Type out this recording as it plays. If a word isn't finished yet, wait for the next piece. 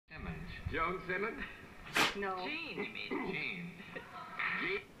Joan Simmons? No. Jean, you mean.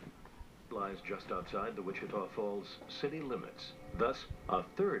 Jean. Lies just outside the Wichita Falls city limits. Thus, a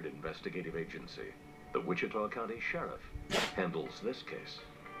third investigative agency, the Wichita County Sheriff, handles this case.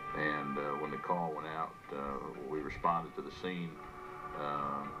 And when the call went out, we responded to the scene,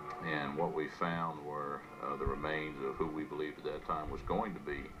 and what we found were the remains of who we believed at that time was going to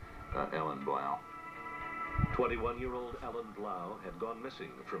be Ellen Blau. 21-year-old Ellen Blau had gone missing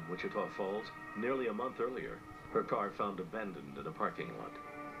from Wichita Falls nearly a month earlier. Her car found abandoned in a parking lot.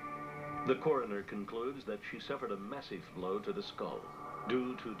 The coroner concludes that she suffered a massive blow to the skull.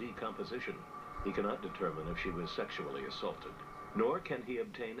 Due to decomposition, he cannot determine if she was sexually assaulted, nor can he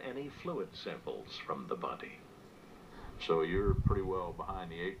obtain any fluid samples from the body. So you're pretty well behind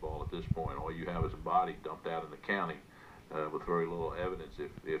the eight ball at this point. All you have is a body dumped out in the county with very little evidence,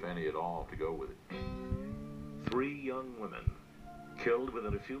 if any at all, to go with it. 3 young women, killed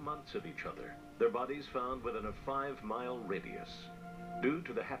within a few months of each other, their bodies found within a 5-mile radius. Due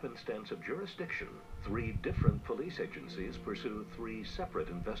to the happenstance of jurisdiction, 3 different police agencies pursue 3 separate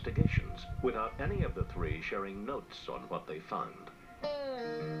investigations, without any of the 3 sharing notes on what they found.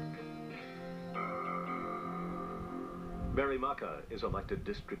 Barry Maka is elected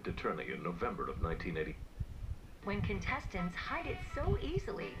district attorney in November of 1980. When contestants hide it so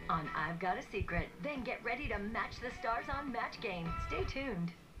easily on I've Got a Secret, then get ready to match the stars on Match Game. Stay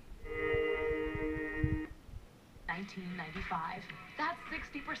tuned. 1995. That's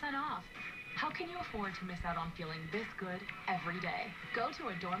 60% off. How can you afford to miss out on feeling this good every day? Go to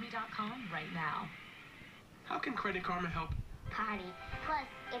adoreme.com right now. How can Credit Karma help? Party. Plus,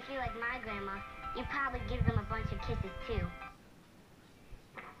 if you're like my grandma, you probably give them a bunch of kisses too.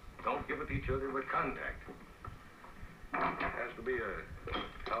 Don't give it to each other with contact. It has to be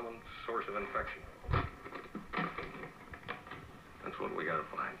a common source of infection. That's what we gotta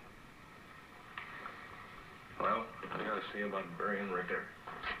find. Well, I gotta see about burying Ricker.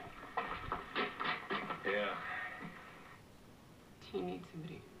 Yeah. He needs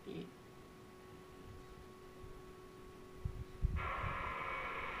somebody to beat.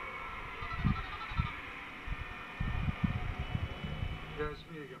 Yeah, it's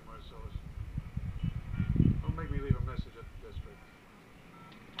me again, Marcellus. Don't make me leave a message at the district.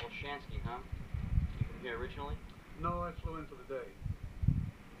 Old Shansky, huh? You from here originally? No, I flew in for the day.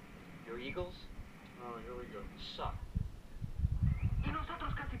 Your Eagles? Oh, here we go. Suck. Y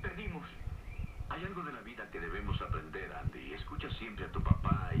nosotros casi perdimos. Hay algo de la vida que debemos aprender, Andy. Escucha siempre a tu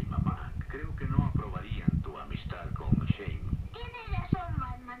papá y mamá. Creo que no aprobarían tu amistad con Shane. Tienes razón,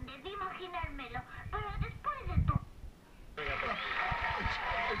 Batman. Debí imaginármelo. Pero después de todo... We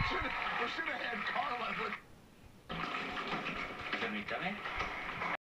should have had Carla. Permítame.